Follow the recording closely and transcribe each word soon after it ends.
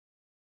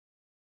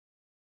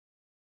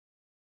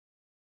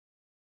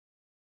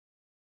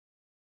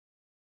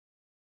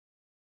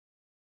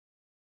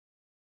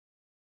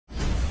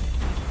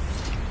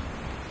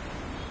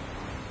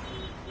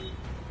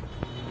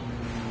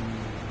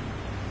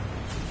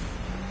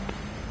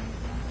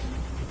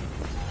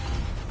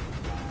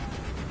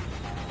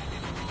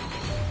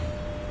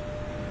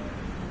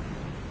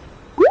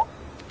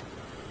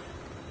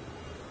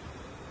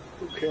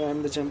Okay,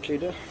 I'm the jump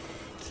leader.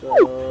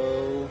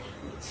 So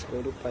let's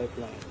go to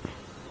pipeline.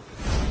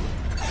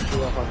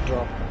 Do a hot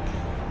drop.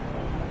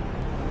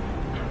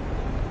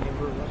 Hey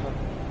bro, what's up?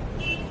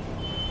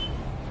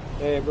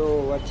 Hey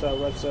bro, what's up?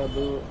 What's up,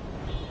 bro?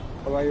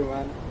 How are you,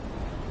 man?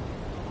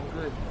 I'm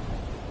good.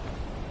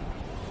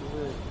 I'm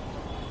good.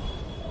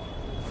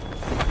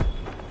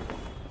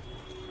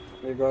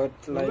 We got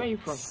Where are like you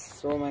from?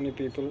 so many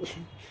people.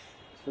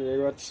 We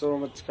got so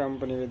much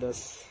company with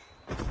us.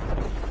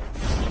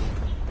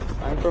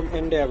 I'm from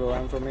India, bro.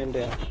 I'm from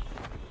India.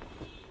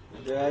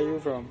 Where are you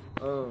from?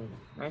 Oh,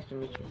 nice to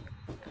meet you.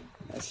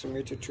 Nice to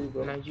meet you too,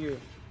 bro. Nigeria.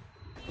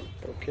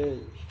 Okay.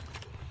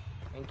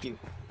 Thank you.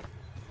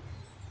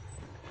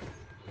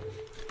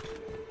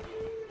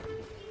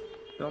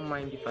 Don't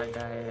mind if I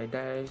die. I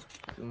die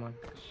too much.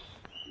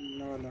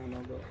 No,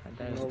 bro. I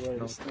die No slow.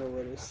 worries, no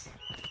worries.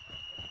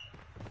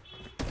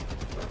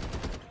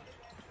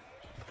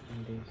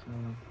 And there's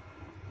no.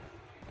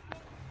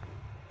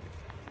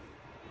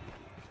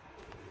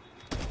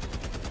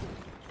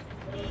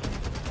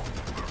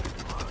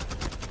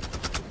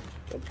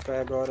 That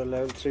guy got a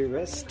level 3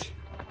 vest.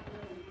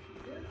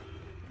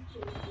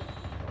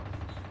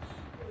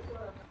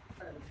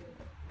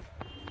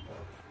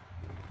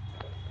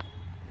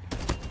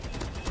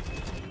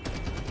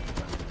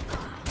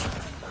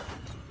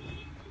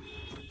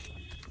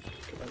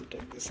 I'll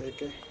take this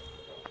AK.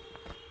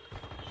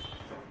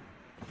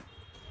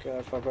 Okay,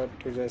 I forgot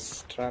to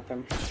just trap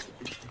him.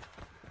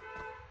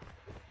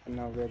 And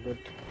now we're good.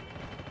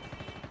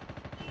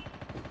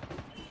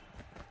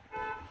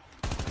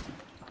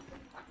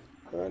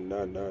 Oh, no.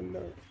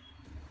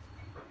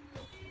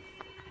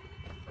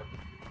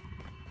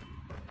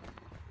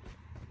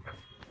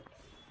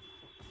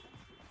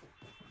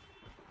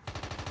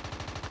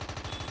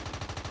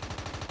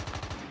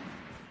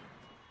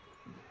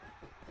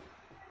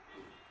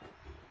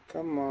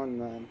 Come on,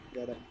 man.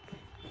 Get up.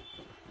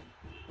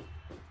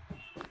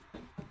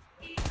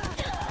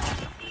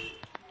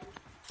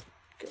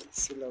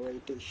 Godzilla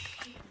 80.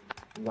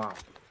 Wow.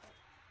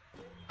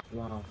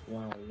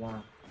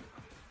 Wow.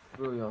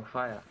 Bro, you're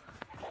fire.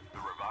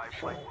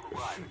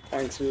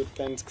 Thanks, dude.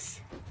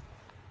 Thanks.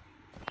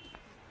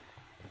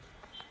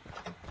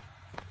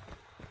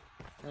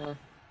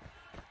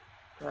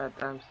 Try at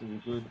times to be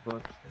good,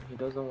 but it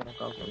doesn't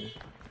work out for me.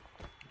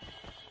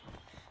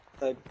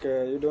 Like,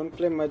 you don't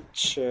play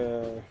much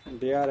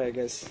BR, I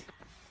guess.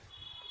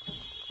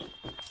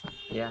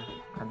 Yeah,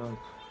 I don't.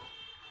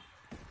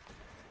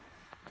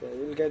 Yeah,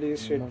 you'll get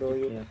used to it, bro.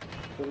 Multiplayer.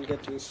 You'll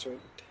get used to it.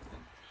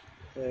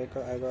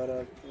 Yeah, I got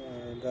a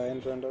guy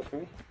in front of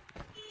me.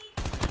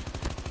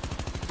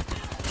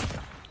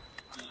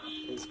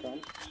 He's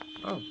gone.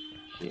 Oh,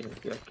 shit.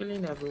 You're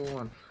killing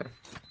everyone.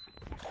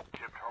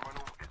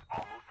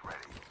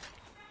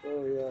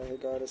 Oh yeah, he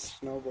got a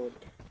snowboard.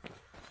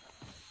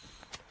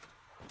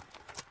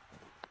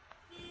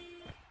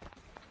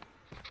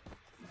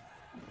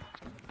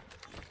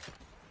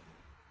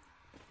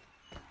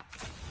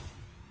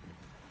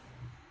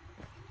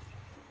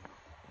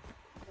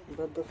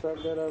 But the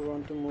fact that I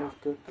want to move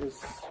quick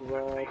is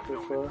why I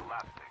prefer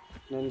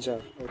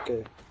Ninja.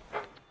 Okay.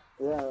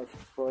 Yeah,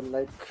 for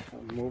like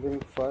moving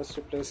fast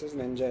to places,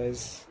 Ninja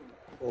is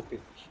OP.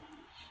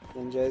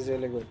 Ninja is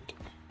really good.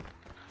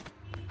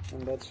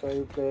 And that's why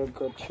you play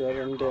good.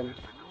 You're Indian.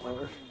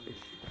 Oh.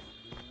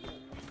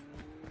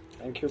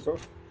 Thank you, bro.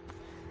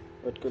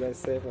 What could I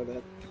say for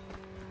that?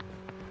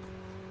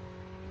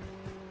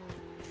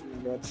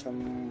 I got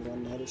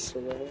someone else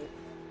over here.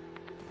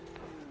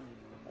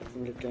 I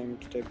think he came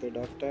to take the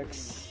dog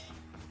tags.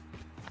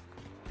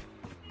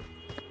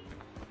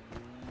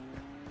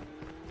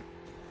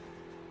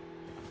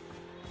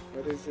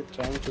 What is it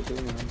trying to do,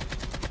 man?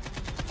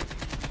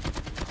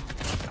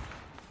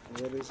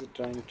 What is it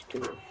trying to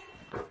do?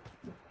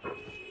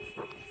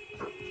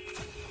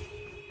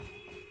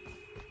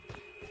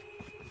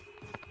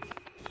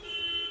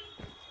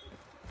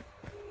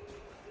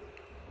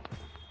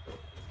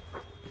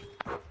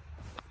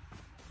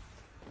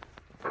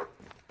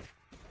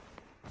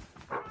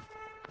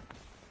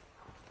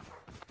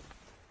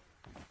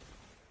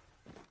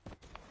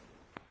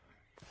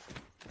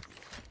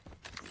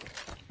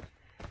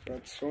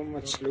 Got so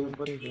much loot.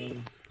 Nobody's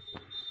in.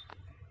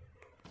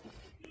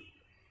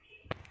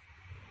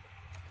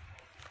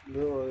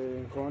 Bro,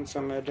 you want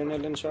some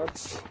adrenaline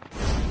shots?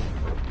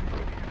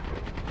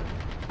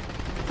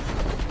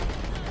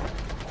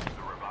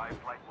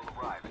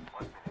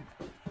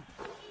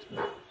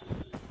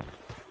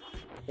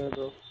 Here,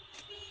 bro.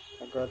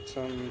 I got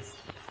some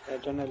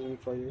adrenaline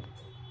for you.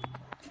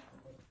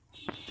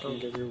 I'll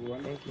give you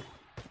one. Thank you.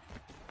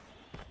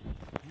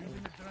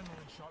 Using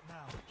adrenaline shot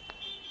now.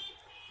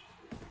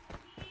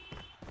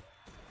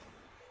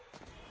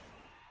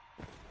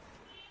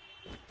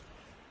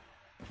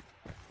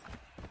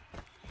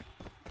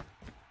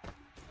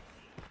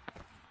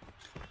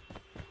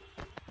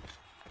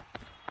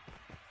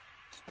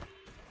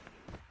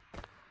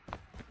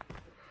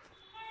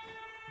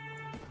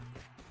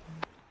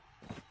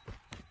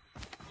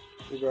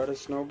 You got a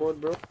snowboard,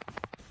 bro?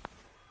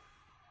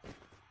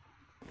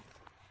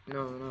 No,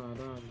 I don't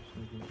have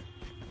something.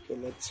 Okay,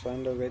 let's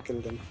find a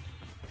vehicle then.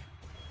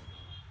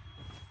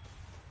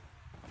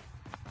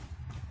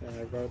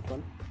 Yeah, I got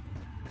one.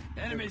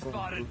 Enemy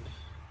spotted.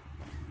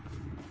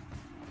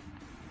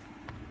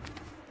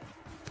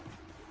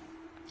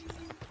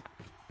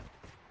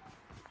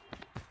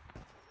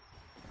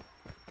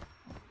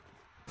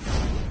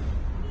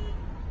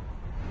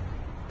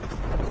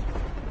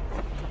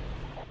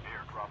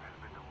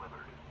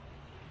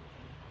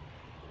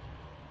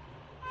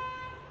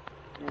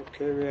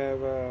 Okay, we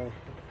have a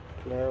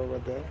player over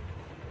there.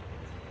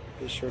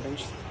 He's shooting.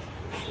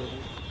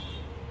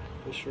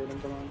 He's shooting.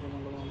 Come on.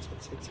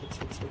 Sit.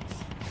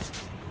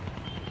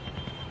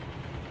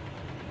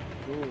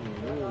 Ooh.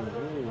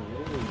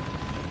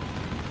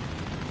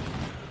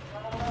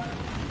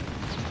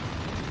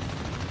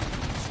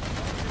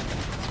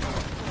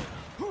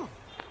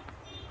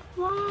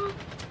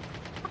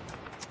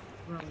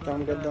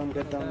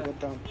 Get down.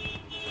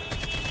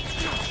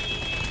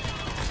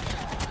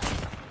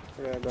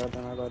 Okay, I got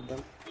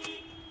them.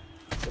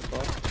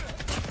 Support.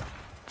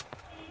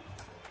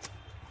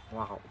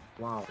 Wow.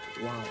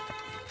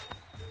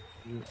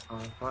 You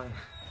are fine.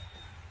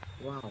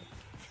 Wow.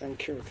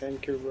 Thank you,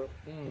 bro.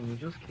 Damn, you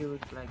just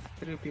killed like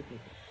 3 people.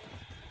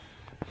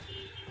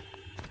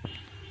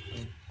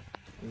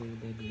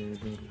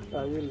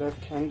 Are you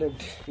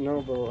left-handed?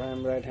 No, bro, I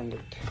am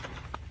right-handed.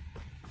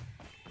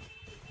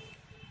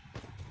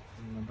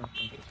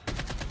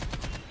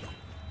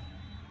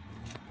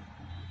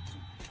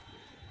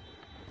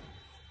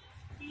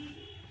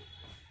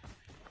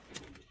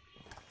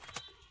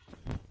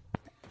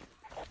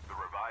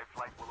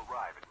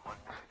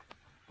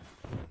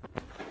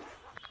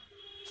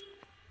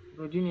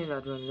 Bro, do you need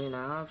that one? Then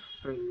I have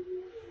 3.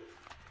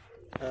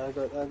 I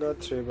got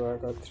 3, bro. I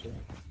got 3.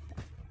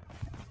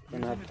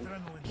 Using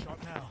adrenaline shot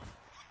now.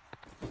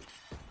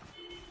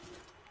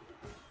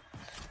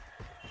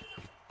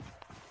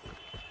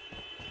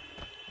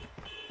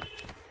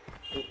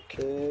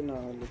 Okay,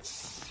 now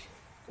let's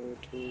go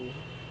to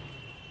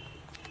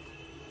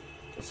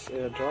this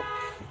airdrop.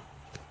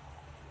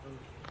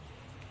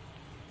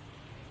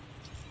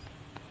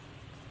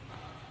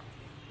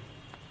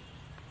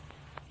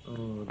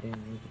 Oh, damn,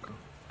 where'd it go?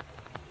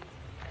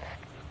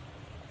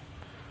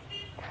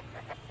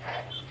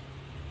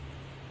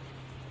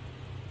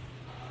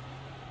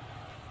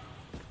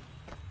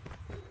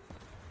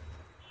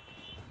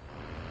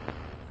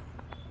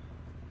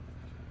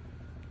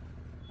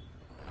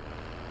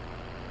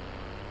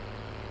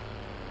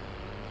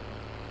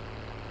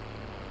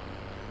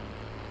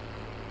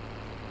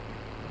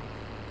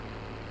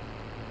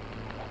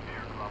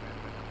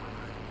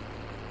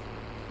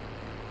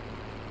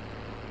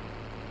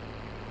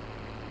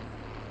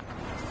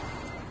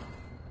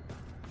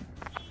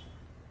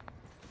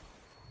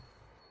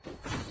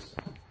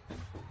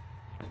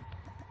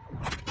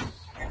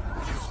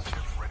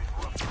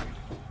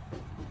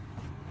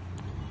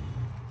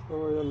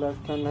 Oh, your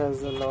left hand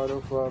has a lot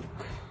of work.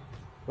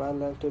 My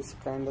left is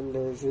kind of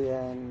lazy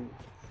and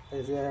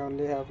lazy. I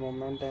only have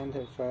movement and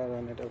hip fire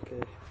on it.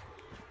 Okay.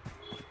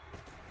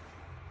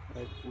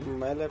 Like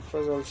my left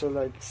was also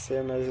like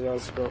same as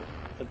yours, bro.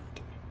 But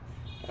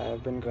I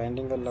have been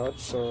grinding a lot,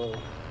 so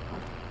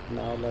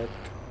now like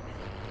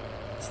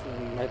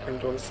my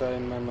controls are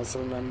in my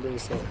muscle memory.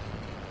 So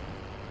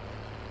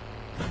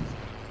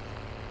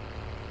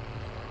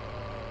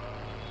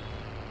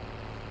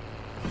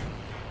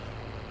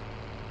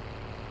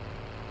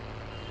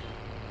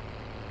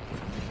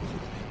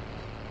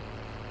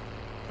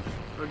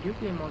Bro, do you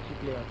play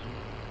multiplayer too?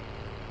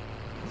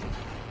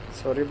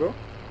 sorry, bro.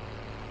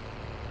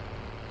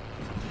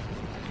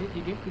 Do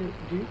you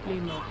play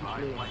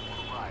multiplayer?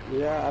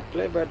 Yeah, I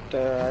play, but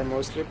I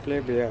mostly play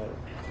BR.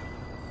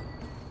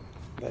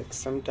 Like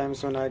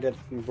sometimes when I get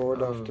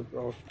bored of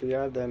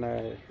BR, then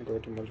I go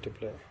to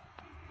multiplayer.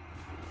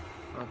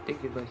 I'll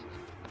take the best.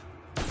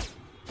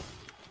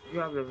 You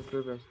have level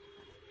 3 best.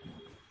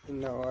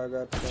 No, I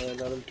got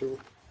level 2.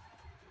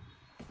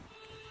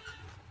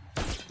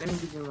 Let me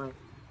give you mine.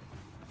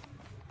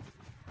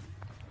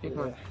 Take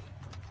mine.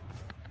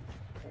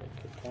 Okay,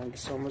 thank you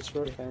so much,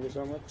 bro. Thank you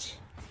so much.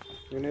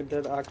 You need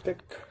that Arctic?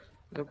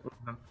 No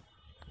problem.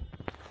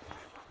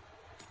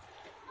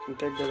 You can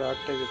take that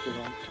Arctic if you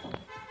want.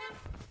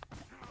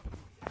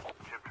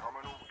 Chip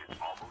terminal is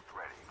almost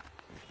ready.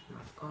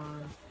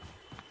 God.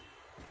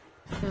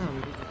 Damn,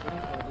 this is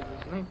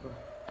sniper.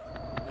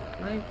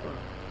 Sniper.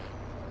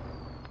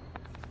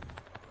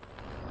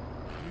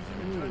 Using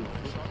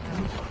adrenaline shot now.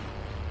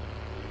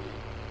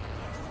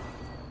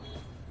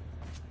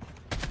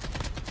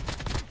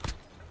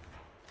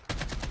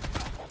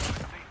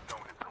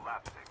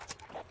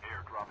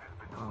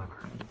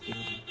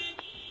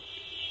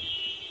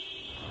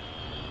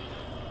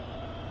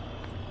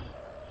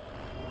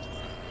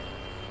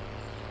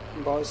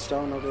 Boss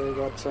down, okay,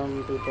 got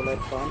some people at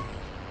farm.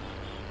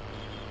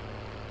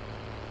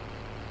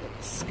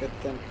 Let's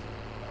get them.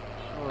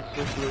 Oh,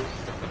 so close.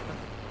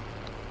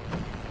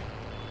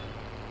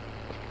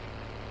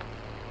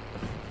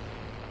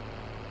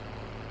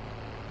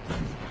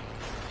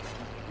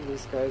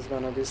 This guy is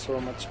gonna be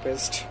so much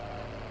pissed.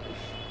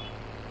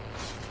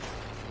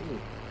 Ooh.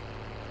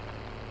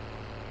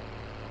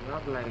 You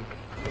have like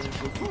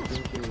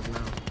 15 kills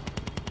now.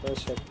 Oh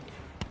shit.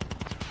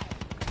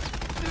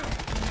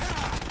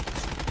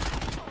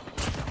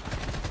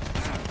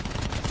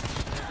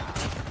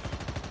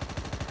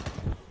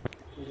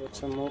 Got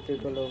some more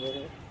people over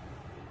here.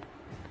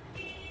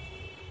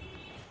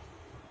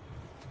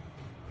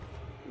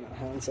 My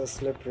hands are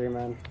slippery,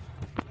 man.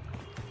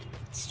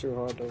 It's too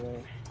hot over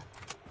here.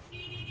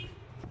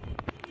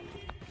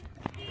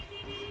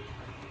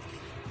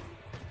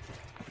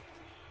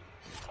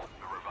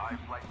 The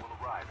revived flight will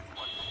arrive in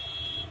 1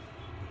 minute.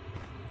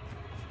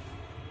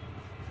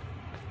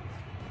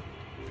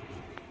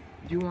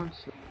 Do you want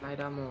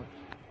slider mode?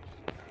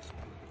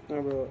 No,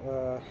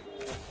 bro.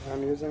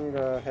 I'm using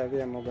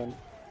heavy ammo gun.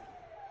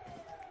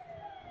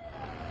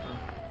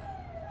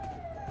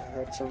 I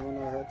heard someone.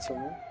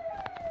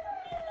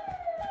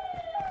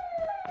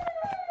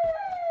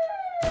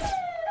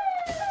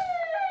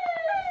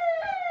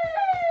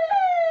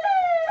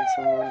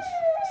 Someone's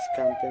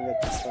camping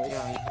at this house.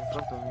 Yeah, in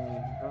front of me.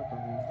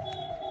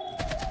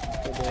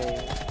 Okay,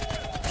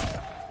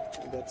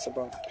 that's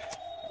about.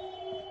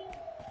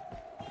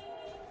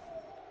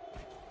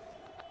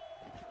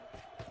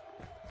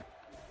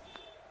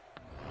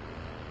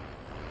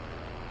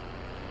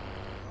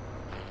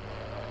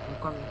 I'm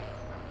coming.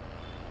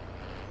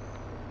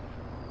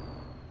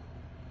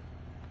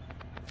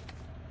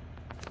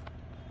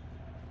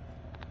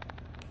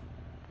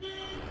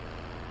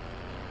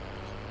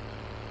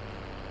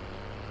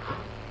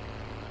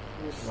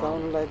 You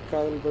sound like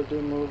Kyle, but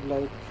you move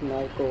like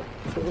Narco.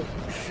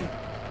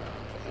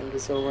 Thank you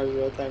so much,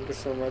 bro. Thank you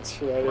so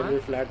much. You are really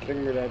What?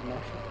 flattering me right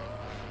now.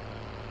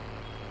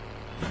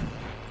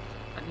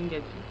 I didn't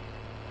get you.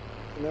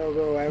 No,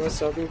 bro. I was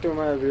talking to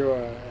my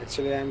viewer.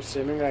 Actually, I'm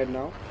streaming right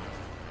now.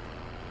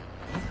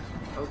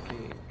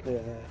 Okay.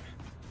 Yeah.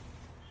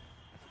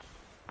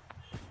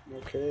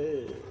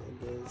 Okay.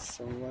 There's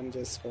someone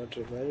just got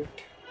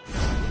revived.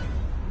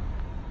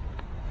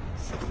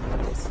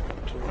 Someone just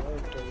got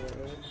revived over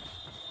here.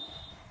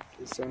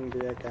 Please don't be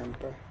a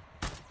camper.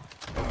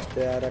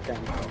 They are a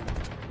camper.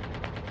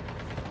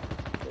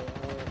 They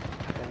are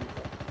a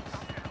camper.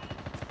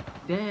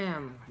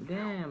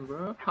 Damn,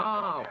 bro.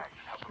 How?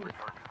 Have to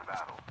return to the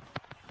battle.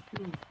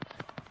 Shoot.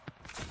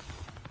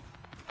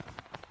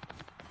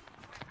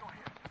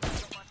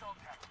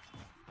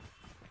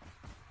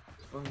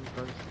 Spawn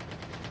first.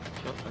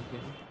 Shot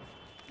again.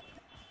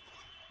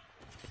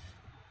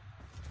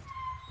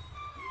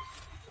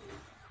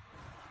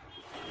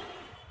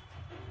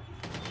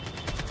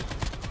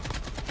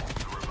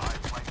 The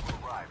revived flight will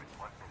arrive in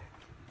 1 minute.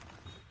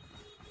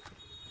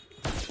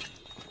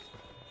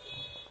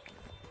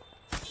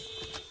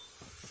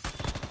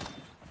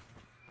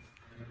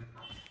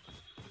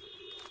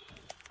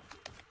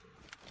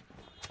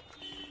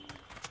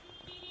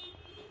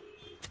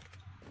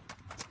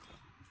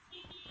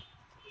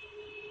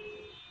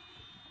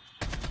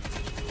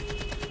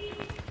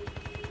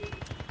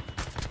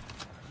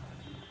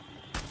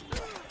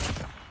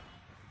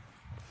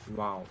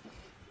 Wow.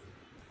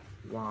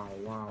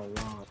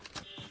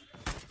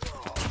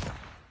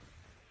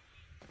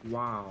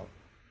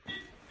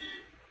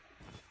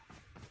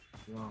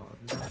 Wow,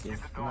 that is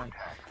Dog nice.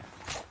 tag.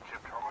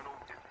 Chip terminal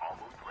is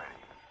almost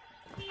ready.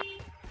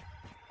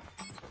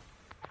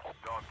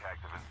 Dog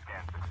tags have been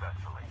scanned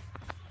successfully.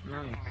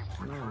 Teammates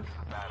will return to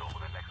the battle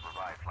when the next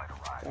revived flight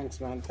arrives. Thanks,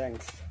 man.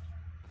 Thanks.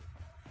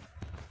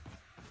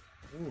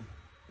 Ooh,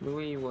 the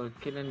way you were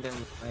killing them,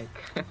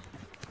 like...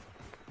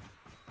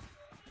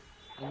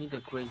 I need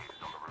a crate. On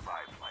the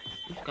revived flight.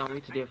 If you can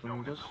wait there for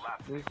me, just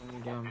wait for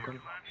me there, I'm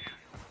coming.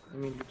 Let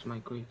me loot my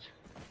crate.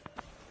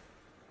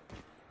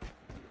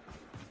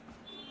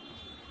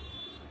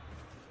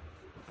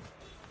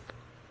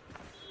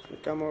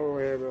 Come over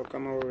here, bro.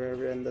 Come over here.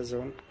 We're in the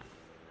zone.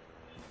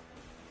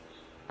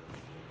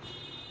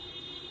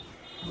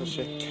 Oh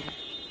shit.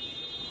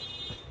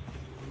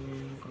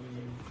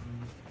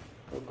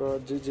 Oh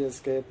god, GG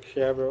escape.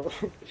 Yeah, bro.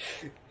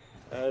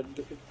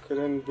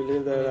 Couldn't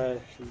believe that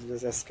I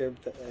just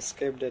escaped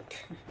it.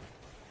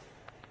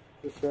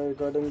 If you're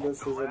recording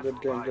this, is a good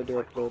game to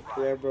do upload.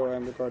 Yeah, bro.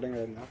 I'm recording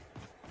right now.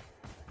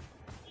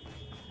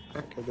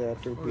 Okay, there are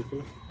two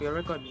people. You're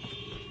recording.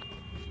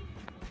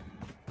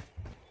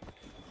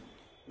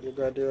 You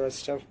got your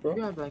stuff, bro?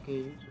 You have like a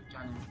YouTube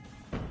channel.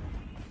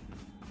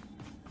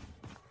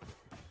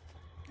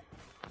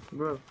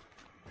 Bro.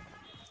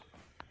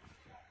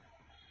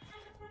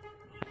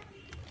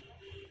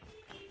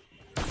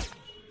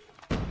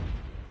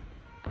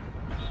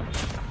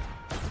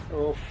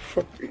 Oh,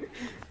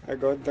 I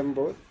got them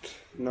both.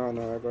 No, I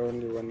got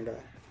only one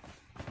guy.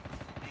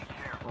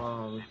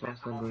 Wow, it's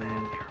also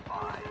going.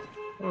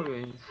 Oh, you're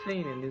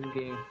insane in this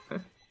game.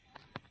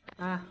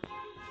 Ah.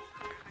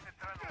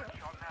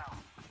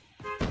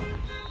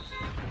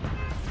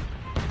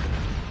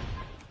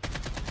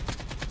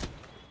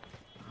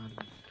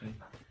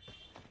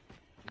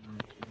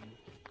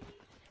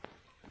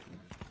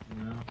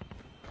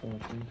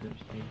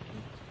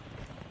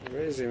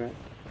 Where is he, man?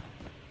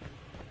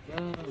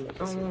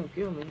 Damn, someone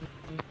kill me.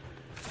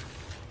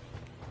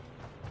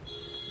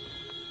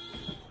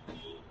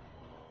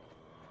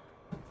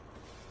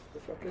 The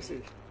fuck is he?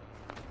 He's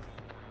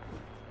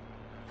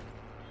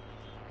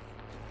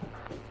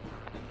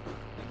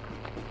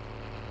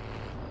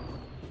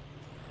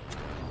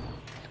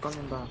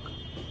coming back.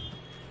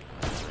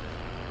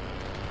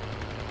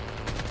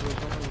 Wait,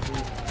 someone is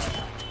here.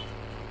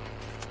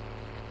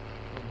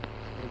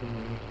 Wait a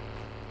minute.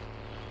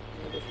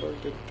 Where the fuck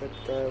did that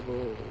guy go?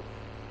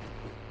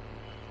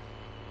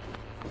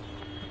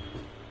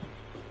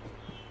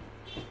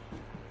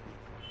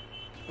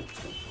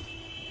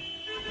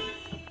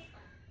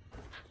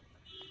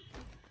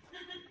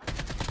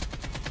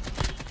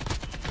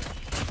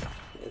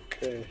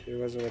 Okay, he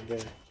was over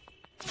there.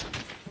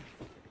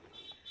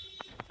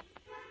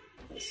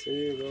 I see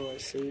you, bro. I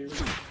see you.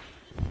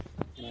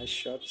 Nice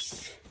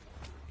shots.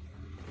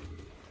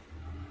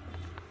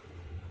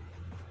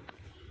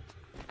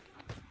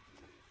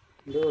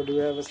 Bro, do you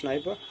have a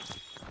sniper?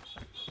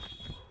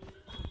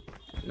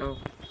 No,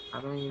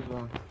 I don't need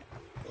one.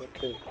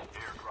 Okay,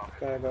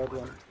 I got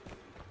one.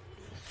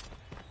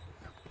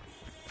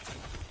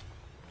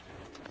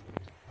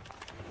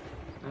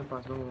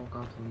 Snipers don't walk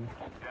out to me.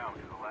 Down to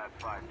the last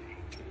 5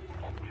 teams.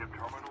 Chip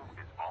terminal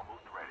is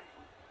almost ready.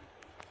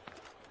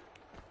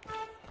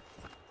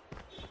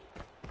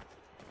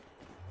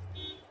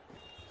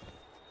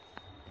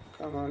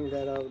 Come on,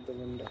 get out the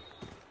window.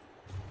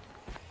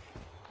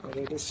 I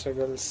really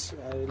struggle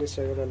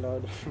a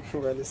lot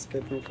while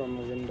escaping from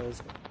the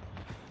windows.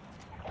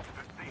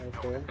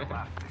 Okay.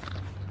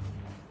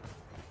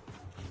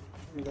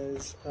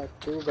 There's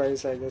two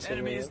guys, I guess.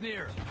 Enemy is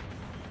near.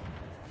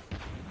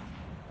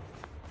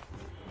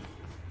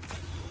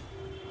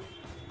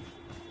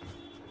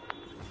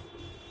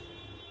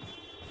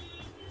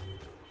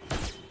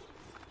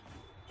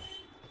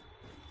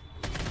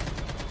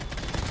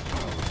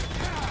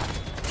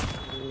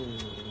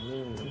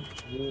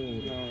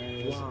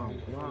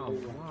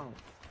 Wow.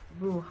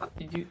 Bro, how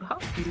did you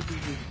do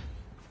this?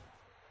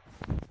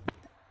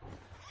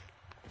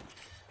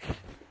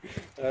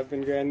 I've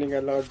been grinding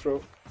a lot,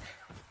 bro.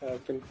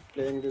 I've been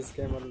playing this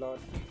game a lot.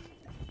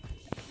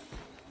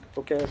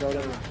 Okay, I got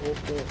him.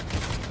 Okay.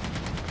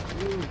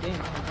 Ooh,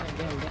 damn.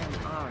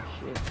 Ah,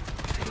 shit.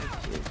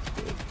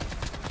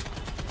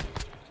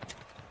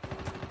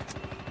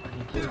 I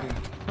killed him.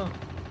 Huh.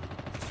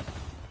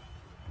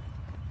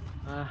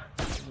 Ah,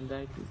 I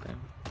died 2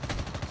 times.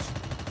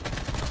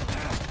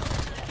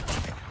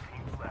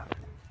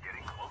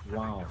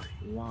 Wow.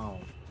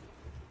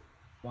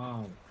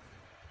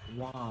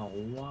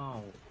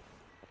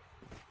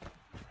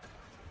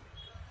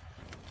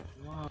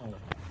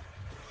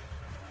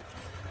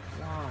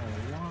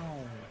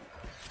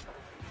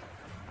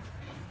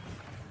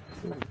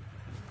 Ooh.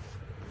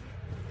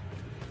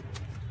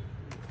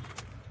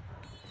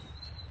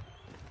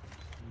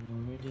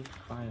 Really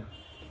fire.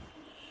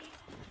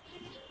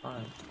 It's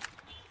fire.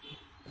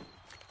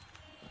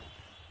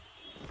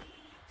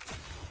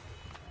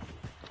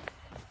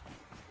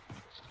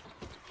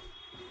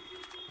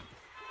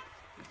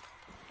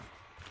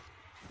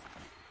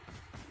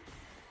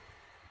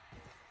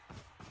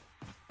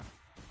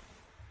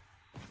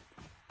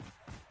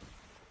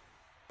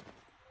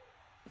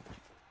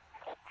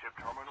 Chip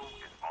terminal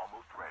is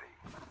almost ready.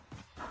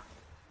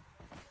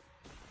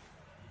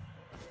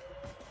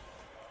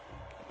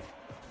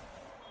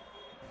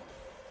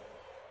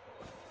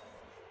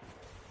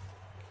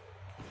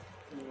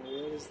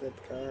 Where is that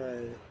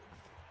guy?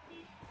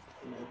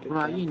 Bro,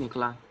 are you in a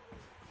clan?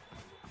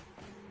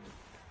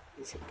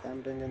 He's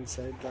camping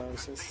inside the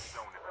houses.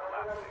 Zone is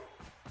collapsing.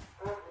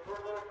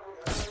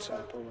 Let's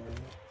chop away.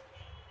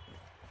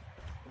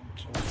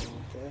 Chop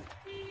over there.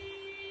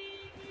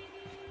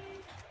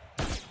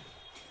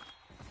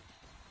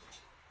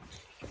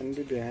 Can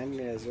be behind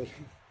me as well.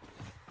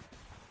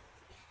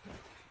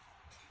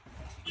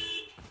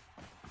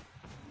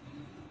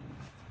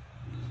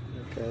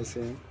 Okay, I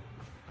see him.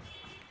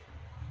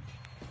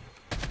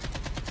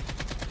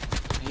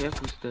 I hear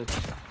footsteps.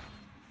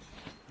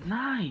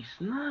 Nice.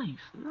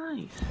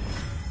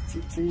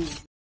 Please.